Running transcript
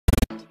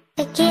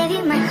I give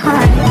you my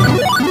heart.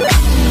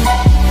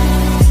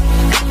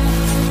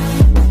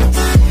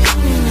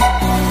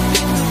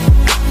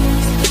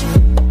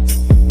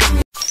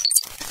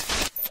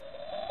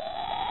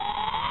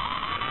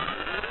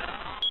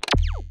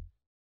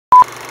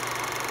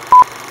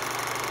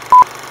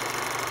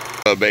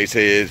 Base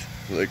head,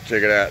 look,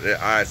 check it out. The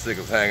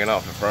icicle's hanging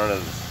off in front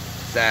of the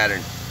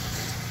Saturn.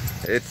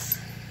 It's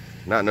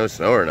not no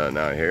snow or nothing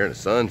out here, and the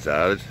sun's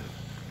out. It's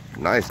a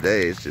nice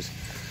day. It's just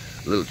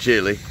a little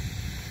chilly,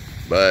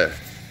 but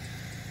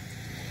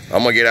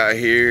I'm gonna get out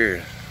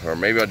here, or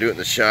maybe I'll do it in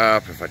the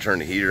shop if I turn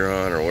the heater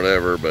on or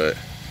whatever. But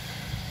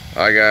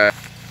I got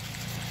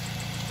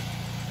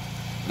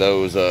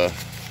those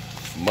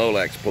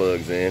Molex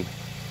plugs in.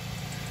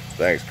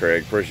 Thanks,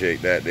 Craig,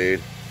 appreciate that,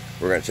 dude.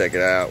 We're gonna check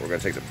it out. We're gonna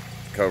take the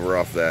cover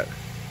off that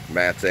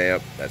Mmats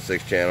amp, that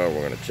 6-channel.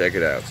 We're gonna check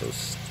it out, so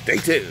stay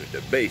tuned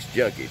to Bass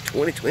Junkie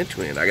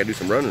 2020. I gotta do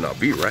some running. I'll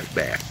be right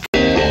back.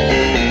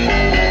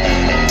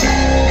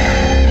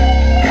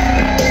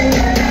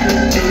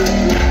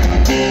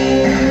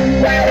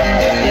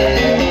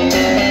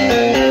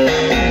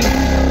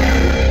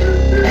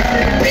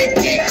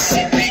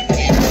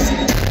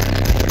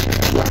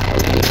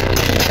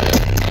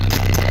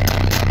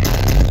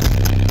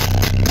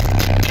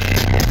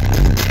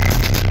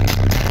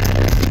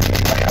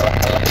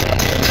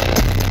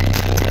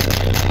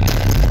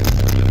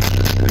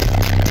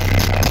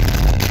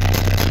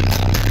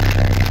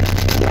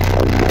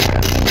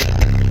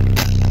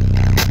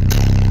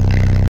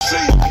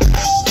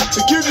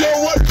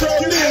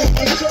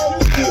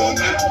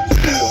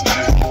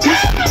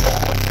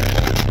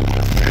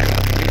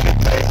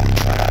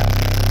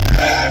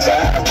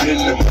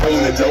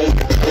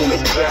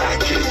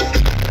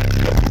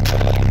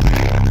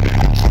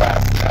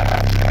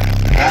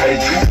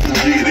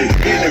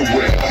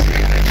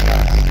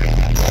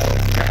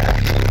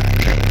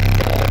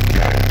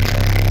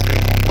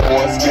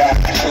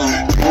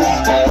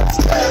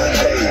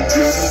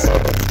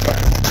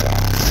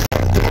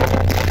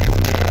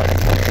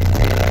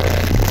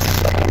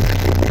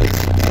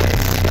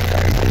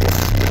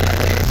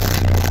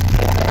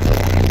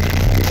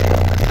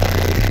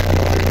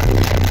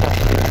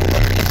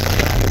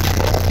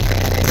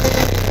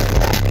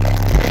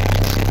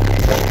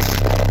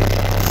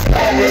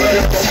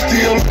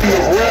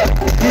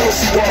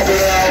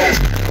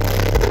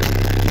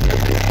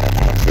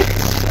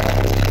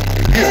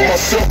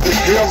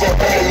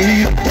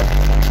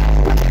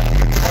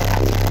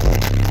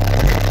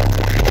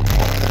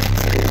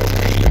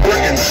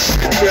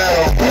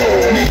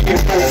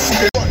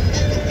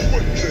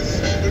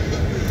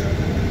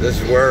 This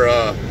is where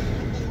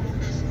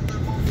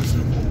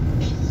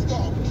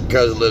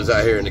cousin lives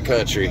out here in the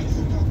country.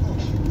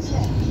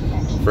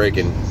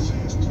 Freaking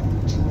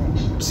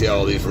see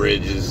all these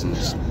ridges, and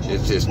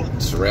it's just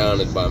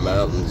surrounded by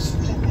mountains.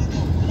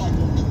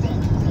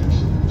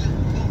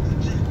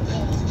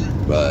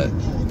 But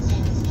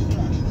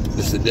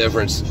this is the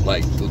difference,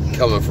 like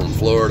coming from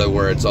Florida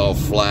where it's all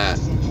flat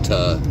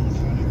to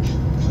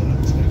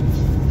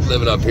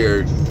living up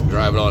here,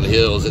 driving on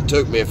hills. It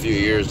took me a few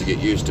years to get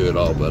used to it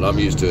all, but I'm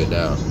used to it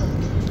now.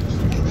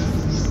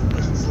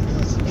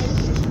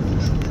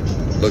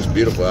 Looks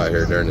beautiful out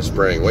here during the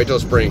spring. Wait till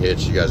spring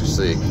hits, you guys will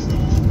see.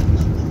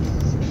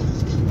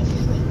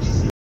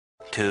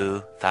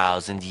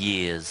 2,000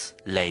 years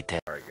later.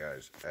 All right,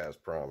 guys, as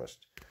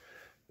promised,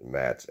 the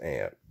Mmats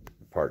amp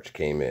parts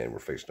came in. We're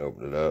fixing to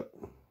open it up.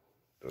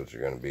 Those are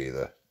going to be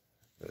the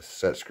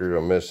set screw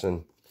I'm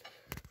missing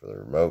for the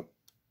remote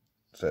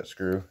set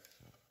screw,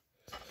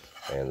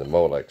 and the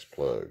Molex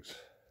plugs.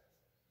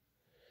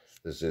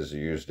 This is a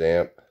used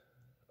amp.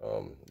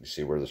 You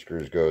see where the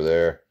screws go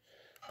there.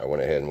 I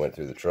went ahead and went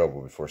through the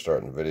trouble before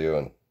starting the video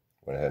and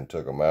went ahead and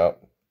took them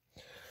out.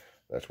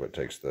 That's what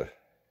takes the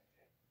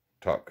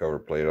top cover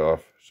plate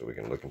off, so we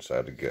can look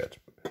inside the guts.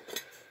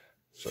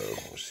 So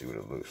we'll see what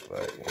it looks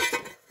like.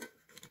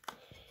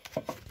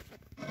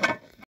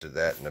 To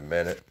that in a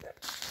minute.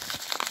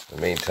 In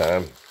the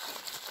meantime,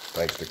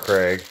 thanks to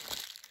Craig.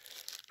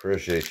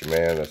 Appreciate you,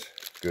 man. That's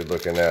good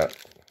looking out.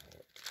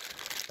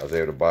 I was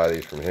able to buy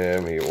these from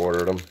him. He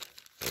ordered them.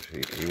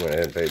 He went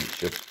ahead and paid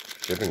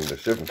shipping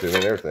to me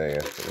and everything.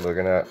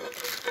 Looking out.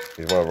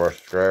 He's one of our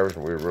subscribers,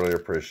 and we really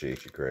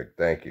appreciate you, Craig.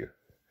 Thank you.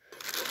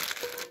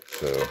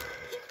 So,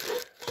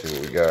 see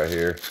what we got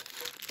here.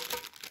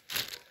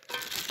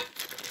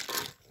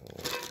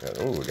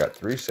 Oh, we got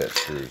 3 set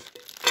screws.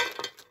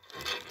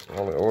 I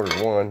only ordered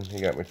 1.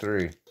 He got me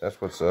 3. That's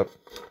what's up.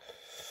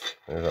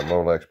 There's our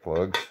Molex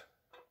plugs.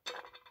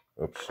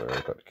 Oops, sorry,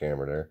 I got the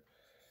camera there.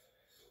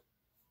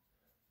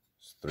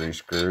 It's 3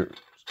 screws.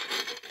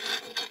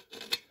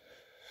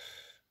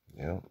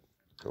 Yeah,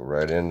 go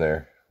right in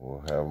there. We'll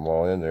have them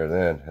all in there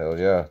then. Hell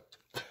yeah.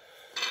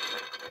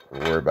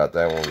 We'll worry about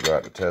that when we go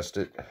out to test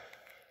it.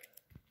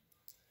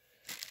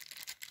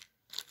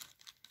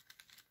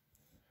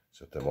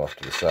 Set them off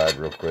to the side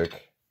real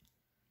quick.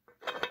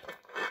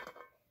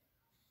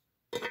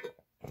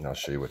 And I'll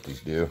show you what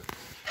these do.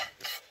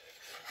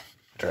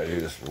 Try to do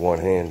this with one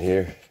hand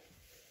here.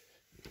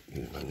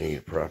 Use my knee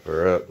to prop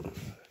her up.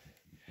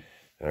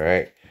 All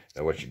right.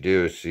 Now what you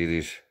do is see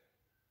these.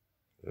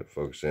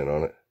 Focus in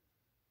on it.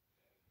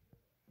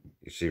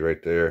 You see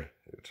right there,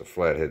 it's a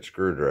flathead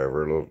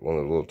screwdriver, one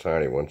of the little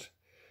tiny ones.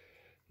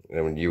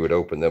 And when you would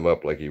open them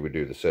up like you would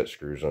do the set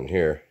screws on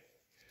here,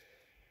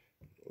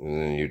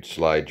 and then you'd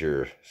slide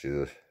your, see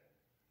the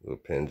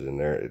little pins in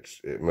there,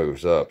 it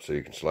moves up, so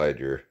you can slide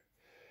your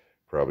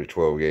probably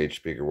 12 gauge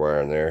speaker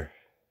wire in there,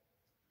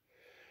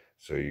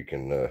 so you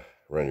can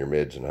run your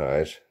mids and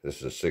highs.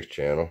 This is a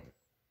 6-channel,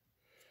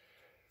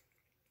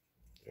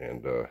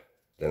 and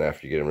then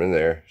after you get them in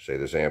there, say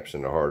this amp's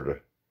in a hard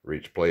to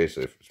reach place,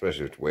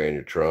 especially if it's way in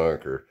your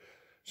trunk or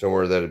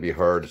somewhere that'd be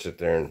hard to sit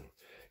there and,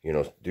 you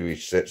know, do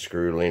each set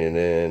screw leaning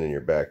in and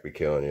your back be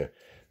killing you.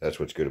 That's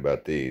what's good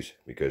about these,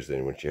 because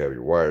then once you have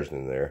your wires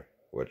in there,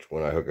 which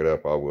when I hook it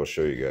up I will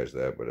show you guys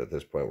that, but at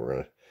this point we're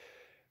going to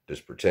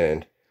just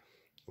pretend.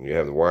 When you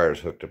have the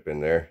wires hooked up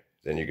in there,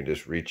 then you can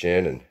just reach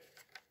in and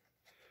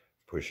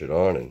push it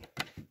on and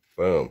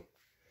boom,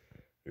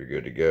 you're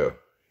good to go.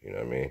 You know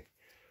what I mean?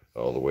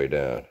 All the way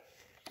down.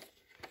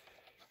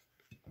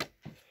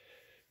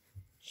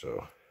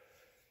 So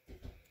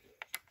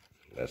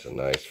that's a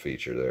nice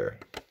feature there.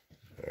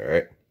 All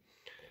right.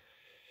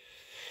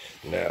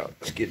 Now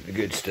let's get the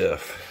good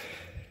stuff.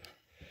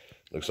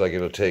 Looks like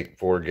it'll take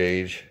 4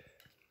 gauge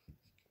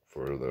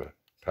for the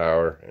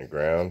power and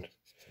ground.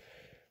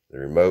 The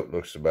remote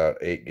looks about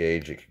 8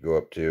 gauge it could go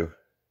up to,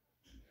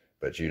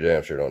 but you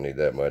damn sure don't need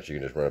that much. You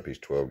can just run a piece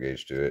 12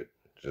 gauge to it.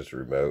 It's just a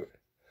remote.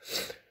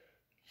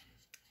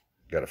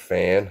 Got a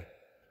fan,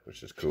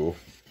 which is cool,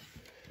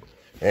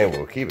 and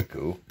we'll keep it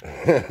cool.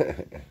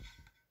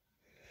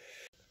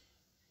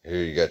 Here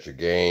you got your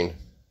gain,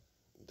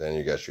 then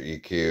you got your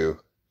EQ,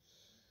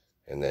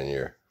 and then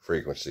your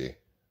frequency.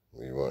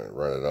 You want to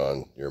run it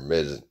on your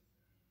mids,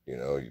 you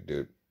know, you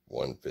do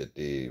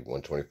 150,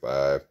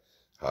 125,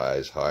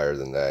 highs higher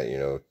than that, you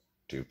know,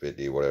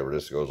 250, whatever.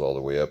 This goes all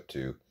the way up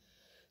to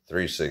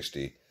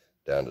 360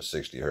 down to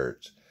 60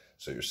 hertz.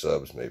 So your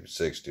subs maybe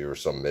 60 or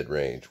some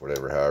mid-range,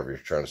 whatever, however you're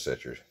trying to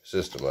set your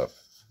system up.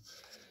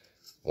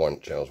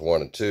 Channels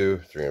 1 and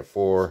 2, 3 and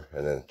 4,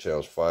 and then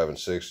channels 5 and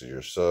 6 is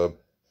your sub.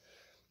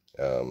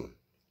 I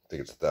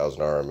think it's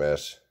 1000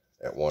 RMS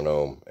at 1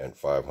 ohm and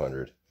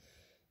 500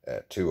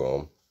 at 2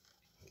 ohm.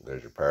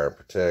 There's your power and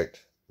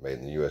protect, made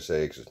in the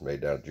USA because it's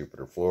made down in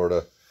Jupiter,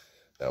 Florida,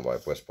 down by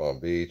West Palm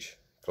Beach,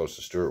 close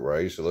to Stewart where I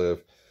used to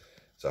live.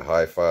 It's a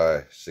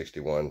Hi-Fi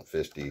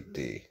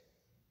 6150D.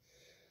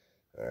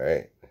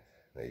 Alright,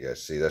 now you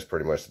guys see that's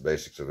pretty much the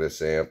basics of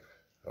this amp.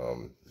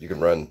 You can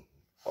run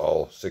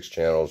all 6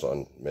 channels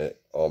on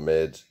all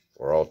mids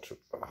or all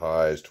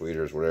highs,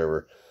 tweeters,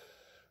 whatever,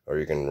 or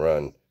you can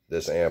run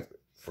this amp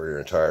for your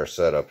entire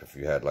setup. If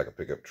you had like a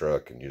pickup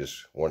truck and you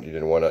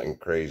didn't want nothing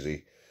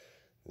crazy,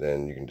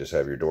 then you can just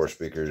have your door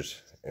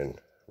speakers and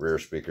rear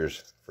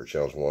speakers for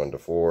channels 1 to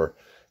 4,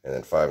 and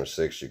then 5 and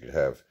 6 you could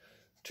have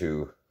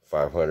 2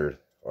 500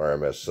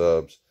 RMS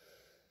subs,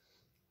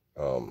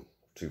 2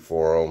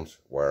 4 ohms,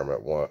 wire them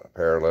at one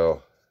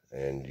parallel,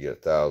 and you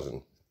get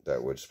 1000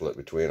 that would split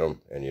between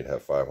them, and you'd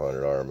have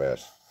 500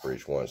 RMS for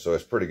each one. So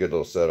it's a pretty good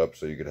little setup,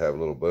 so you could have a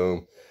little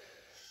boom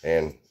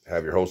and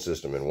have your whole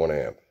system in 1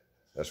 amp.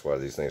 That's why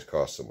these things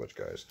cost so much,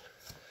 guys.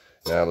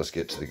 Now let's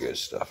get to the good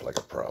stuff like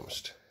I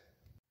promised.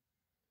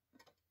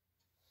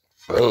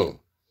 Boom.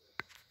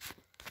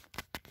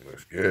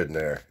 Looks good in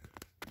there.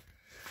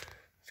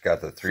 It's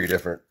got the 3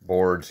 different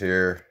boards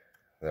here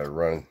that are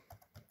running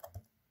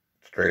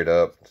straight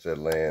up instead of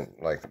laying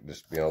like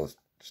just all this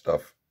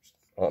stuff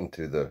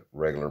onto the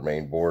regular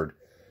main board,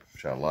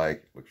 which I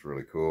like. Looks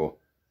really cool.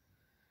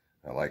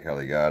 I like how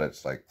they got it.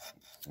 It's like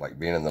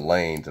being in the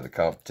lane to the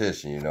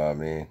competition, you know what I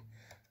mean?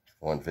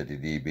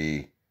 150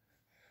 dB.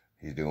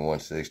 He's doing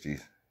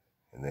 160s.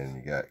 And then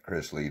you got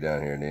Chris Lee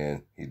down here, and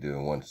then he's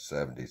doing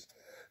 170s.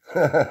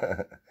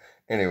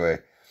 Anyway,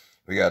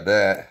 we got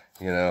that,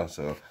 you know,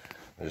 so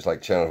there's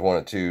like channels 1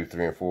 and 2,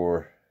 3 and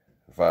 4,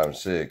 5 and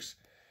 6.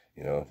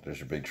 You know, there's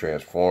your big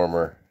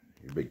transformer,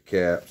 your big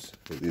caps.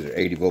 These are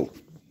 80 volt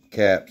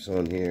caps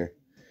on here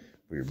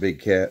for your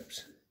big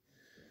caps.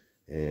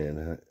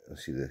 And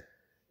let's see the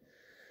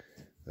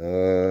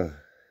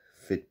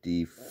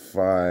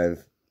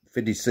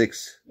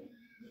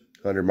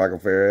 5600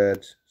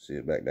 microfarads. See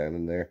it back down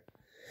in there.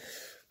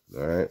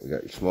 All right, we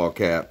got your small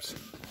caps.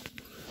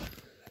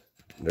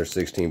 They're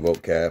 16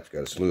 volt caps.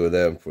 Got a slew of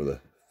them for the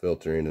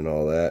filtering and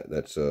all that.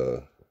 That's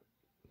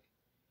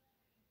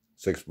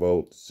 6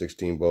 volts,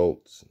 16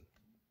 volts,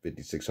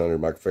 5600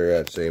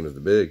 microfarads, same as the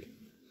big.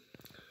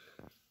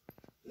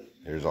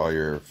 Here's all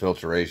your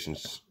filtration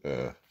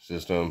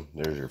system.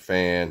 There's your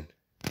fan.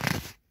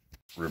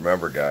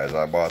 Remember, guys,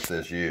 I bought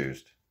this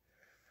used.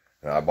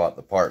 And I bought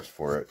the parts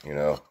for it, you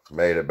know.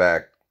 Made it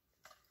back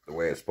the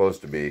way it's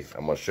supposed to be.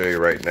 I'm going to show you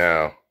right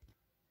now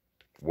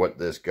what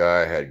this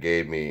guy had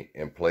gave me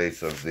in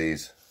place of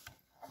these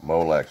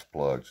Molex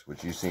plugs,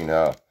 which you've seen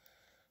how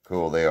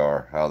cool they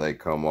are, how they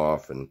come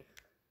off, and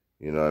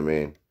you know what I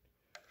mean.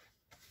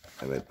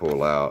 and they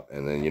pull out,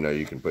 and then, you know,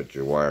 you can put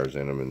your wires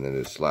in them and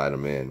then just slide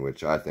them in,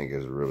 which I think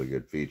is a really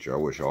good feature. I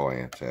wish all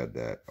amps had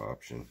that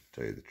option, to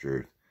tell you the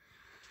truth.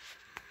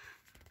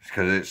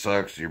 Because it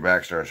sucks, your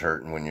back starts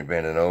hurting when you're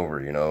bending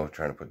over, you know,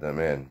 trying to put them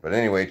in. But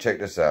anyway, check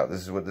this out.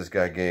 This is what this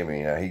guy gave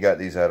me. Now, he got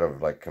these out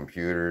of, like,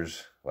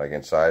 computers, like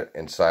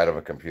inside of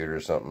a computer or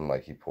something.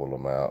 Like, he pulled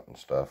them out and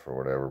stuff or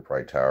whatever,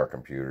 probably tower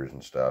computers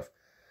and stuff.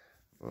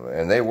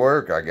 And they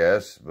work, I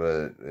guess,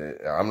 but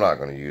I'm not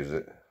going to use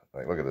it.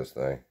 Like, look at this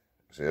thing.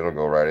 See, it'll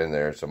go right in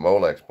there. It's a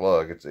Molex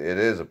plug. It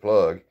is a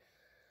plug.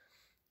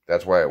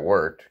 That's why it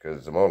worked, because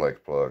it's a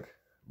Molex plug.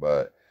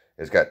 But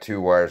it's got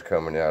 2 wires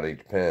coming out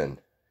each pin.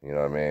 You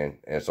know what I mean?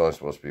 And it's only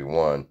supposed to be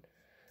 1.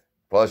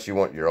 Plus, you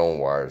want your own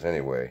wires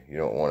anyway. You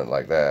don't want it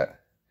like that.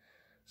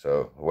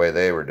 So, the way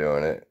they were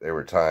doing it, they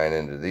were tying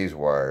into these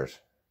wires.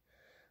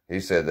 He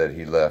said that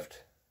he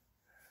left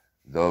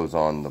those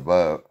on the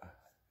boat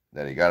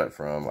that he got it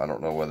from. I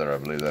don't know whether I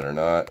believe that or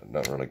not. I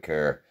don't really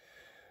care.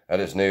 I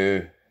just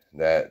knew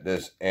that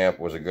this amp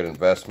was a good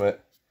investment.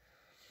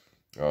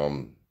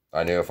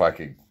 I knew if I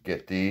could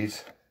get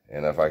these,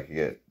 and if I could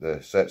get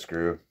the set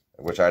screw,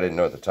 which I didn't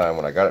know at the time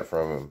when I got it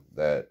from him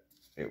that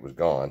it was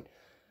gone.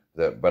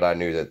 But I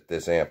knew that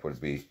this amp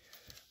would be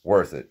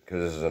worth it,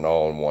 because this is an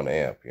all-in-one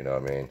amp, you know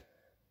what I mean?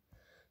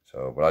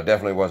 So, but I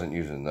definitely wasn't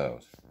using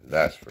those.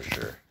 That's for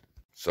sure.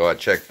 So I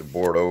checked the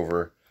board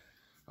over.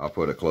 I'll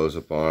put a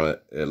close-up on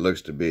it. It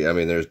looks to be, I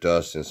mean, there's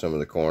dust in some of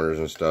the corners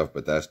and stuff,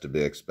 but that's to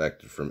be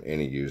expected from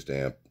any used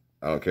amp.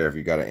 I don't care if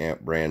you got an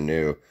amp brand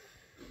new.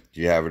 If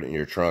you have it in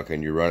your trunk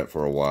and you run it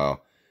for a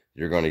while,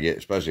 you're going to get,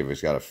 especially if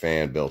it's got a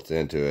fan built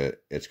into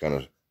it, it's going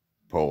to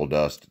pull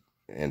dust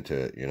into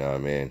it, you know what I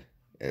mean?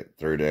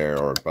 Through there,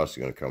 or dust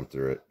is going to come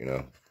through it, you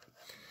know?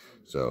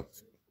 So,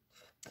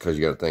 because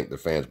you got to think the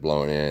fan's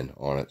blowing in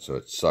on it, so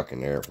it's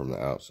sucking air from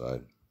the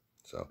outside.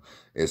 So,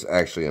 it's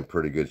actually in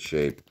pretty good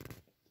shape.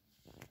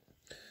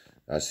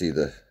 I see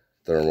the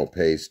thermal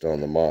paste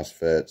on the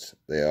MOSFETs.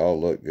 They all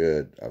look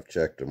good. I've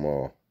checked them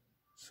all.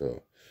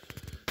 So,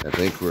 I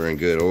think we're in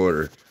good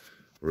order.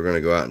 We're going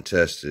to go out and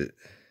test it.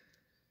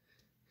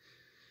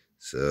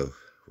 So,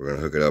 we're going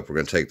to hook it up. We're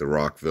going to take the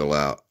Rockville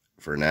out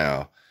for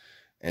now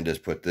and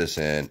just put this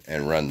in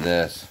and run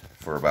this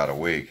for about a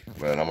week.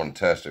 But I'm going to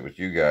test it with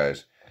you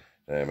guys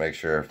and make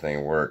sure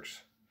everything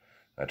works.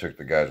 I took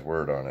the guy's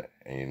word on it,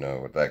 and you know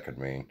what that could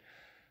mean.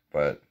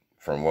 But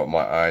from what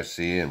my eyes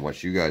see and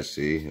what you guys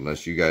see,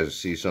 unless you guys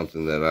see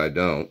something that I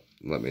don't,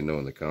 let me know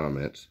in the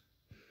comments.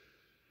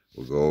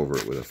 We'll go over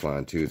it with a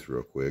fine tooth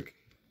real quick.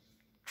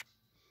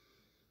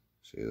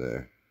 See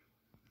there?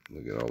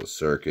 Look at all the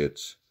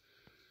circuits,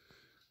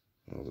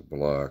 all the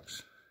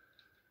blocks.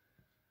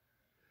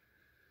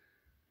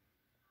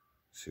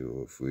 See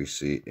if we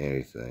see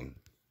anything.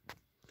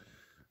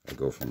 I'll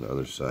go from the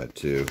other side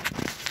too.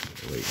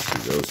 Wait,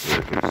 see those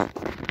circuits.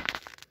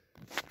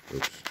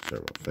 Oops,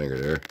 sorry my finger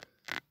there.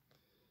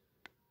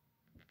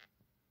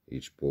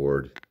 Each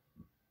board.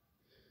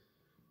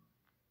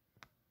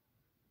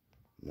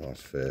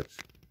 MOSFETs.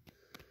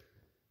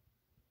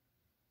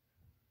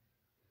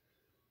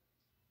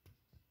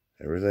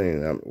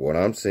 Everything. What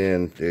I'm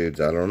seeing, dudes,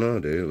 I don't know,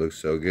 dude. It looks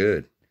so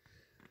good.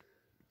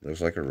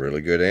 Looks like a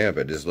really good amp.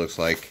 It just looks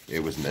like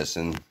it was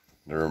missing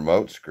the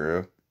remote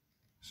screw,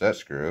 set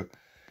screw,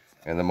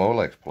 and the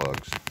Molex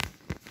plugs.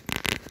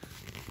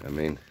 I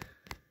mean,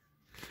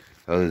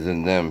 other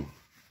than them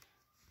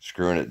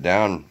screwing it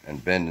down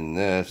and bending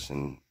this,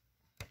 and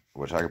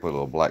which I could put a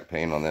little black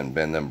paint on them and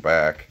bend them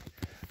back.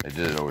 They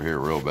did it over here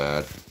real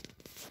bad.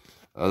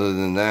 Other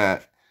than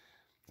that,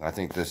 I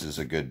think this is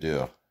a good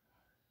deal.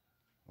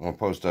 I'm going to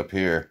post up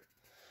here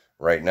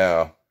right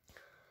now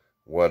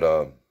what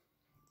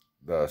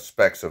the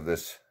specs of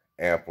this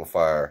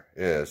amplifier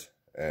is,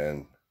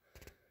 and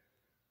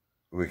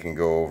we can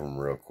go over them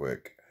real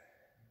quick.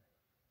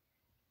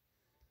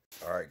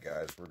 Alright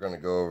guys, we're going to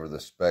go over the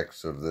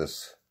specs of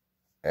this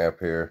amp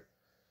here.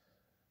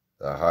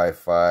 The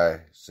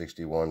Hi-Fi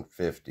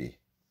 6150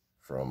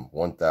 from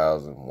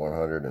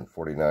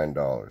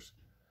 $1,149.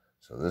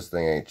 So this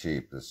thing ain't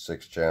cheap. This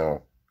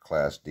 6-channel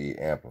Class D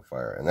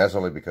amplifier. And that's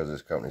only because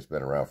this company's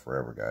been around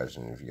forever, guys.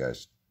 And if you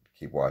guys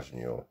keep watching,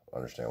 you'll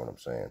understand what I'm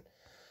saying. It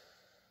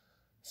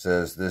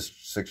says this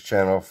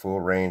 6-channel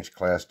full-range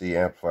Class D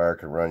amplifier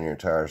can run your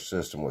entire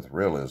system with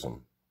realism,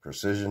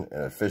 precision,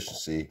 and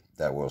efficiency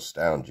that will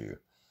astound you.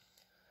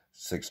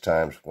 6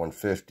 times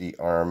 150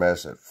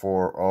 RMS at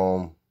 4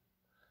 ohm.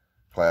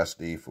 Class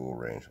D full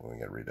range. We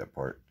gotta read that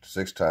part.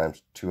 6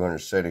 times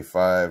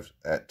 275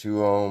 at 2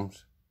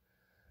 ohms.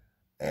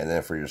 And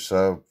then for your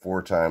sub,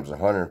 4 times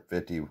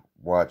 150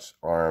 watts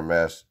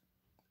RMS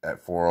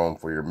at 4 ohm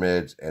for your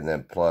mids, and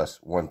then plus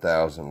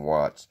 1000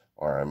 watts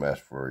RMS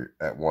for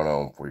at 1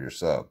 ohm for your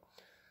sub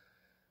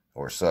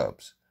or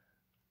subs.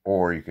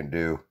 Or you can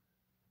do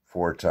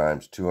 4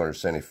 times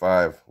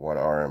 275 watt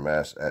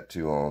RMS at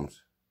 2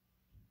 ohms,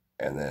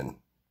 and then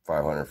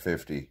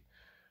 550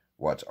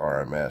 watts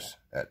RMS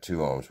at 2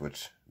 ohms,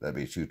 which that'd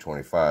be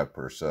 225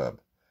 per sub.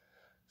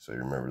 So you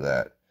remember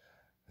that.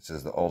 It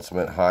says the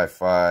ultimate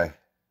Hi-Fi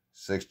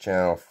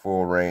 6-channel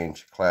full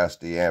range Class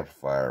D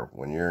amplifier.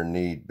 When you're in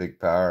need, big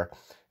power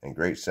and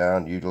great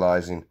sound,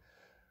 utilizing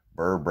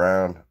Burr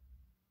Brown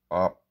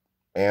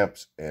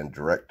amps and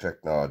direct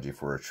technology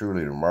for a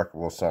truly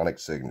remarkable sonic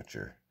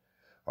signature.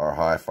 Our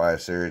High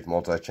 5 Series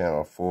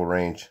multi-channel full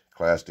range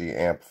Class D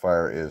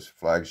amplifier is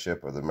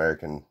flagship of the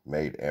American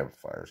made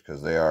amplifiers,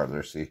 because they are.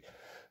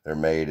 They're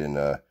made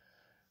in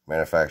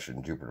manufactured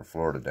in Jupiter,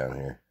 Florida down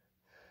here.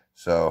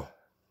 So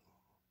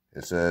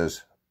it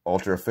says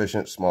ultra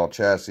efficient small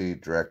chassis,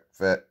 direct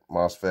FET,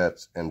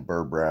 MOSFETs, and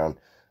Burr Brown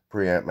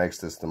preamp makes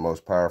this the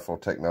most powerful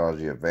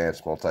technology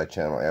advanced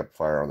multi-channel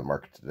amplifier on the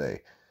market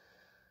today.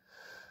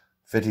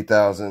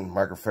 50,000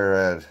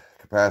 microfarad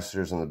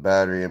capacitors on the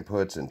battery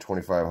inputs and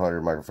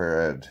 2,500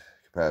 microfarad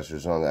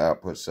capacitors on the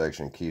output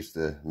section keeps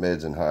the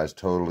mids and highs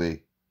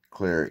totally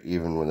clear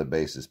even when the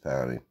bass is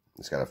pounding.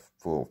 It's got a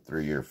full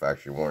 3-year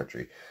factory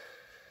warranty.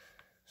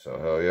 So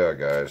hell yeah,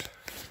 guys.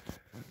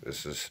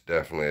 This is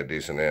definitely a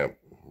decent amp.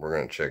 We're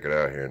going to check it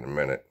out here in a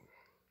minute.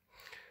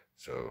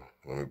 So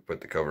let me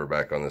put the cover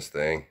back on this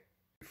thing.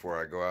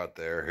 Before I go out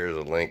there, here's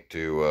a link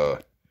to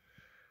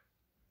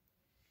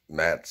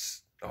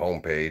Mmats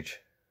homepage.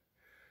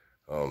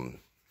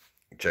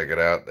 Check it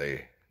out.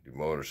 They do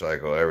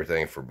motorcycle,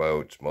 everything for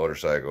boats,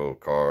 motorcycle,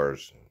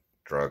 cars,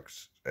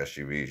 trucks,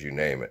 SUVs, you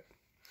name it.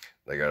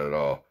 They got it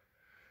all.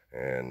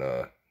 And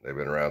they've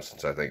been around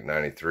since I think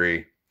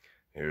 93.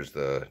 Here's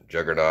the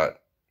Juggernaut,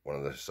 one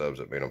of the subs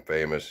that made them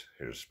famous.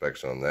 Here's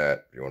specs on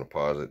that. If you want to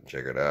pause it and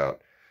check it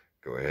out,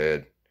 go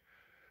ahead.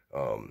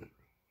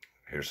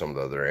 Here's some of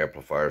the other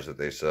amplifiers that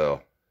they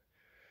sell.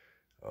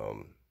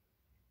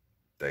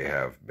 They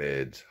have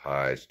mids,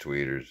 highs,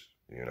 tweeters,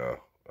 you know,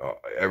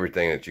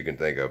 everything that you can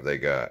think of they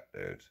got.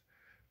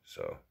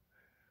 So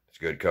it's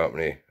good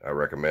company. I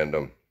recommend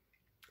them.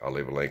 I'll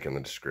leave a link in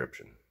the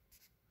description.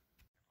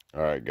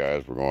 All right,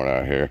 guys, we're going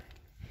out here.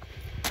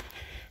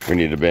 We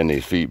need to bend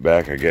these feet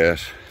back, I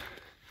guess.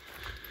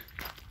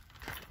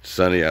 It's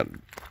sunny out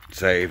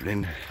this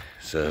evening,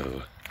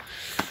 so,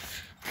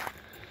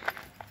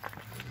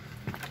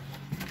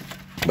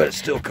 but it's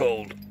still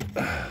cold.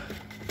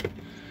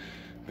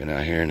 Been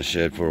out here in the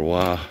shed for a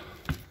while.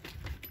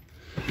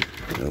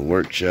 The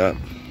workshop.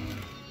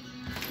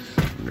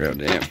 Grab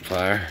the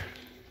amplifier.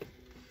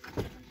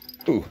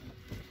 Ooh.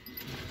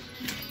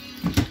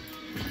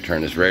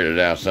 Turn this radiator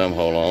down some,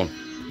 hold on.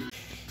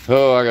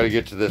 Oh, I gotta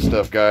get to this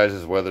stuff, guys.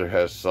 This weather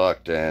has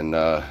sucked and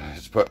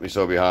it's put me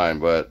so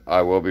behind, but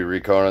I will be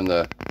reconing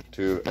the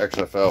 2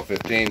 XFL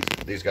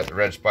 15s. These got the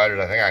red spiders.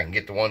 I think I can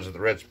get the ones with the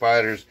red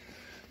spiders.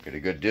 Get a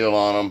good deal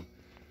on them.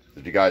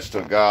 The guys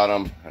still got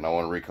them, and I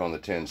want to recon the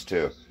 10s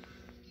too.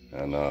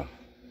 And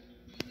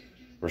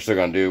we're still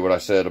gonna do what I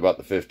said about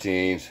the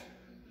 15s.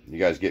 You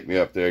guys get me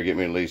up there, get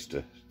me at least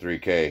to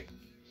 3K,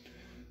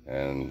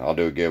 and I'll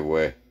do a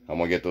giveaway. I'm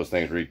gonna get those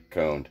things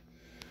reconed.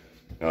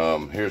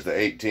 Here's the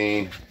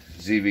 18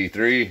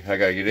 ZV3. I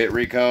gotta get it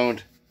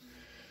reconed.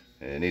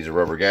 It needs a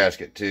rubber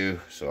gasket too,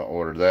 so I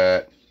ordered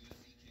that.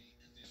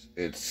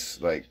 It's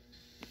like,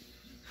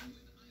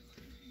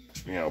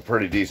 you know,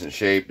 pretty decent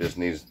shape. Just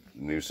needs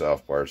new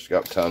soft parts.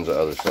 Got tons of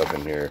other stuff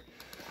in here.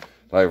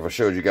 Like I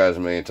showed you guys a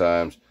million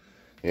times.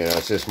 You know,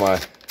 it's just my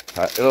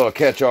little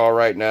catch-all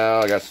right now.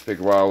 I got to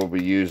figure out what we'll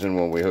be using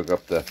when we hook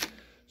up the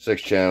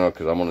 6-channel,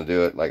 because I'm going to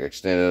do it like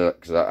extended it,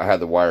 because I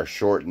had the wire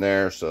short in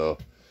there, so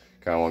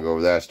kind of want to go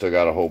over that. Still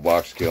got a whole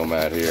box kill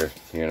mat here,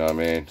 you know what I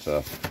mean?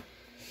 So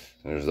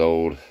there's the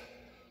old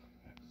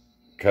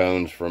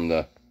cones from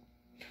the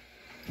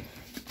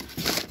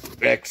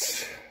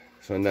X,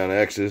 Sundown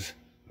X's.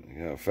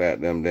 You know how fat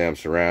them damn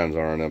surrounds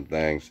are on them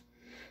things.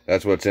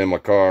 That's what's in my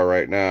car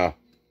right now.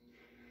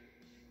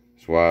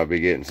 That's why I'll be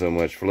getting so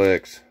much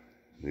flicks.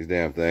 These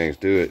damn things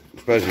do it,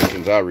 especially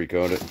since I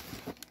reconed it.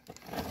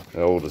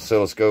 The old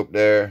oscilloscope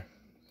there.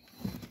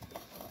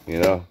 You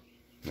know,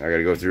 I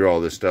gotta go through all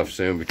this stuff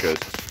soon because,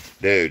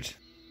 dudes,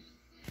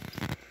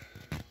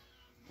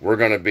 we're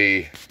gonna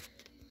be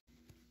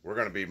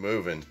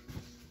moving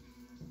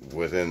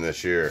within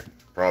this year.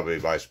 Probably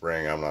by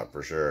spring, I'm not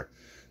for sure.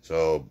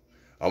 So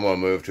I'm gonna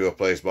move to a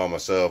place by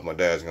myself. My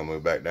dad's gonna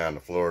move back down to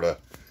Florida.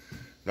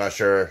 Not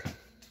sure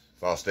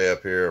if I'll stay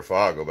up here or if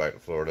I'll go back to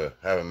Florida.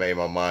 Haven't made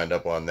my mind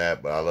up on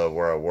that, but I love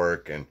where I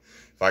work, and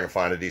if I can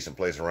find a decent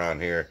place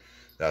around here,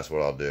 that's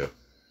what I'll do.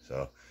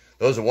 So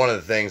those are one of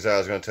the things I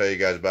was going to tell you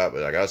guys about,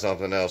 but I got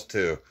something else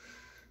too,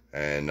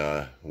 and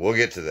we'll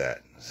get to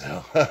that.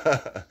 So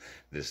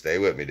just stay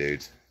with me,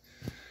 dudes.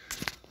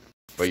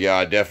 But yeah,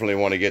 I definitely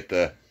want to get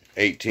the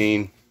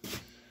 18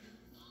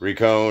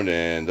 reconed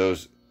and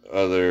those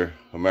other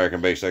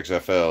American-based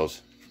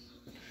XFLs.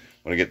 I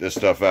want to get this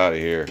stuff out of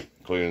here,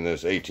 including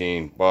this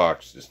 18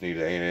 box. Just need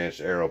an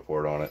 8-inch aero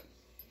port on it.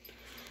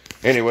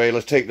 Anyway,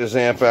 let's take this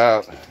amp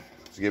out.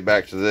 Let's get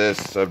back to this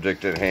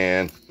subject at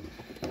hand.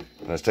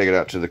 Let's take it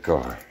out to the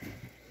car.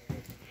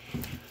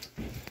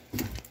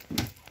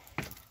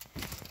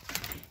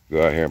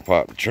 Go out here and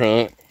pop the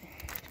trunk.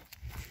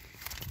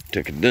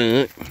 Take a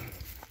dunk.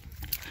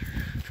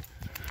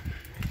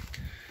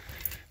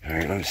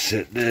 Alright, let's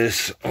set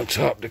this on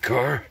top of the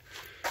car.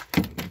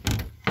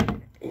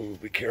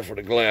 careful of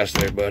the glass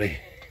there, buddy.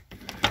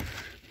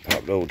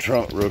 Pop the old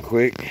trunk real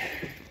quick.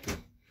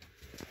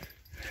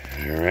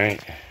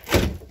 Alright.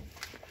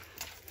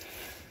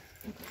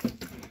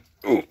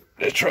 Ooh,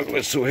 that trunk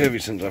looks so heavy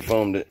since I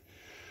foamed it.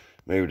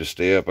 Maybe to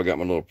stay up, I got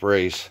my little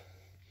brace.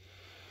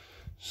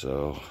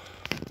 So,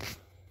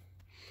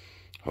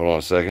 hold on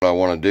a second. What I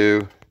want to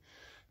do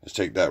is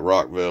take that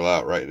Rockville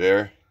out right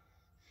there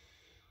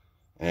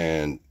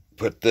and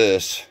put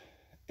this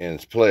in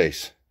its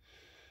place.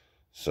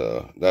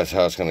 So that's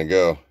how it's going to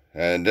go.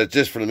 And that's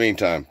just for the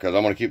meantime, because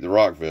I'm going to keep the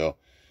Rockville.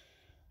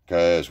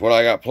 Because what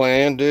I got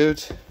planned,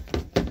 dudes,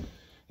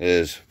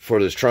 is for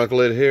this trunk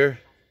lid here.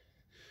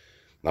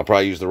 I'll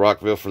probably use the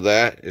Rockville for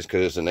that. It's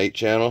because it's an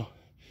 8-channel.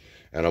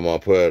 And I'm going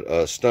to put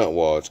a stunt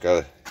wall. It's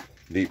got a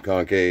deep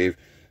concave.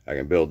 I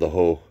can build the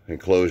whole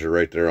enclosure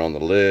right there on the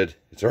lid.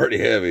 It's already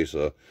heavy,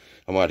 so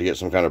I'm going to have to get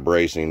some kind of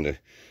bracing to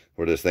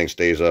where this thing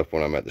stays up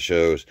when I'm at the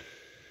shows.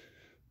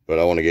 But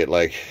I want to get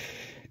like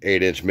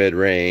 8-inch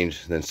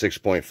mid-range, then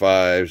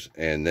 6.5s,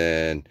 and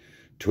then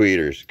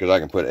tweeters, because I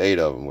can put 8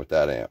 of them with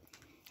that amp.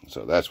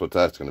 So that's what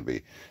that's going to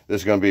be.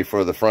 This is going to be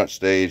for the front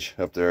stage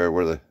up there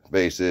where the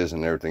bass is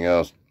and everything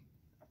else,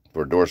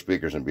 for door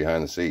speakers and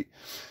behind the seat.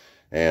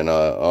 And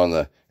on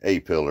the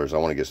A-pillars, I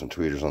want to get some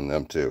tweeters on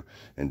them too,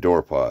 and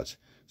door pods.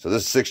 So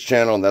this is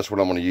 6-channel, and that's what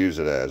I'm going to use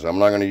it as. I'm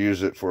not going to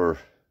use it for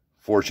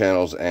 4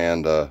 channels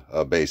and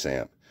a bass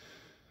amp.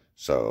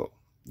 So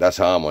that's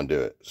how I'm going to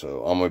do it.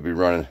 So I'm going to be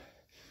running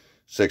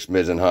 6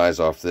 mids and highs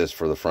off this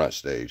for the front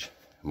stage.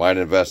 Might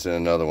invest in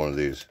another one of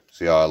these.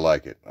 See how I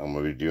like it. I'm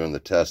going to be doing the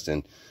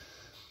testing.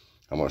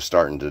 I'm going to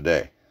start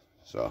today.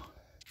 So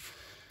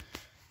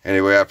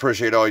anyway, I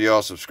appreciate all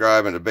y'all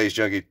subscribing to Bass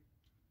Junkie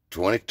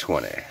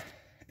 2020.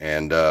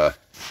 And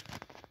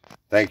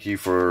thank you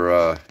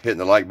for hitting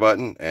the like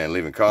button and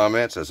leaving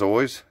comments, as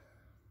always.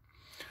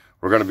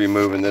 We're going to be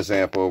moving this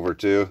amp over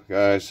too,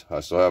 guys. I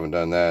still haven't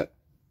done that.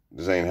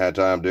 Just ain't had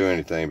time to do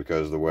anything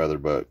because of the weather,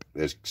 but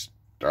it's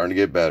starting to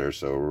get better,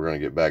 so we're going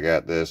to get back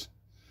at this.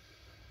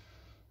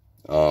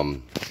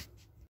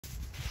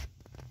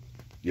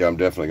 Yeah, I'm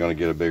definitely going to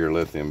get a bigger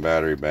lithium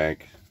battery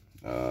bank.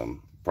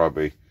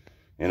 Probably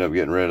end up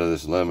getting rid of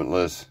this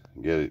Limitless,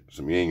 get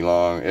some Ying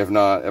Long. If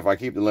not, if I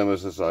keep the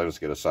Limitless, I'll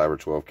just get a Cyber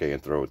 12K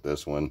and throw with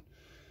this one.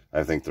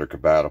 I think they're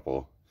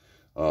compatible.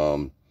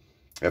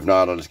 If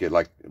not, I'll just get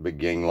like a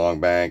big Ying Long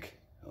bank,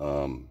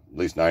 at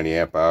least 90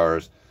 amp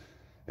hours.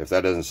 If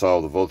that doesn't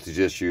solve the voltage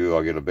issue,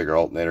 I'll get a bigger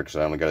alternator because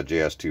I only got a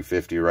JS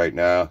 250 right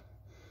now.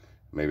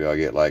 Maybe I'll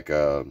get like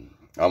I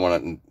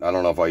don't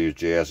know if I'll use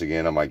JS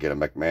again. I might get a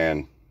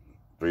McMahon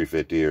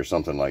 350 or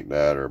something like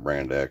that, or a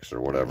Brand X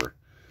or whatever.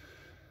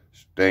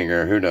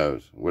 Stinger, who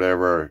knows?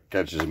 Whatever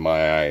catches my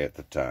eye at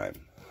the time.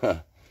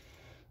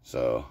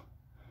 So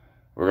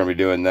we're gonna be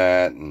doing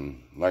that,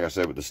 and like I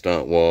said, with the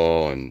stunt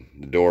wall and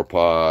the door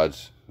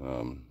pods.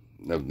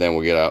 Then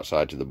we'll get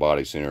outside to the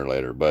body sooner or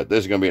later. But this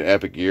is going to be an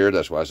epic year.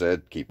 That's why I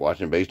said keep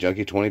watching Bass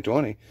Junkie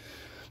 2020.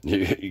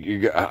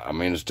 I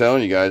mean, it's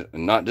telling you guys,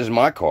 not just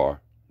my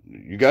car.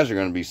 You guys are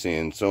going to be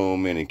seeing so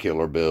many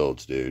killer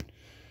builds, dude.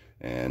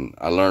 And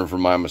I learned from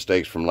my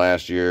mistakes from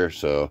last year.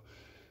 So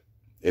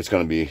it's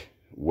going to be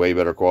way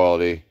better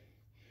quality,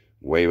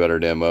 way better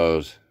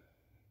demos,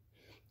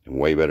 and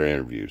way better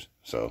interviews.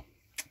 So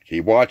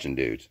keep watching,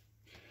 dudes.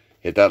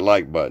 Hit that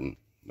like button.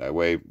 That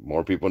way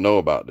more people know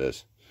about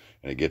this.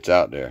 And it gets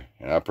out there.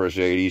 And I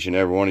appreciate each and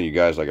every one of you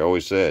guys, like I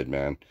always said,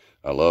 man.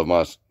 I love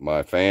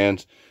my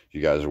fans.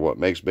 You guys are what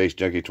makes Bass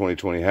Junkie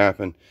 2020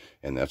 happen.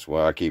 And that's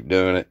why I keep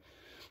doing it.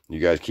 You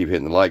guys keep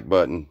hitting the like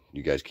button.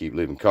 You guys keep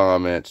leaving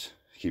comments.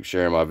 Keep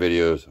sharing my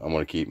videos. I'm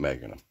going to keep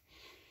making them.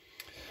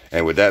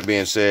 And with that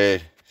being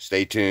said,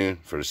 stay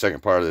tuned for the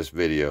second part of this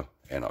video.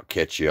 And I'll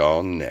catch you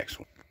all in the next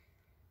one.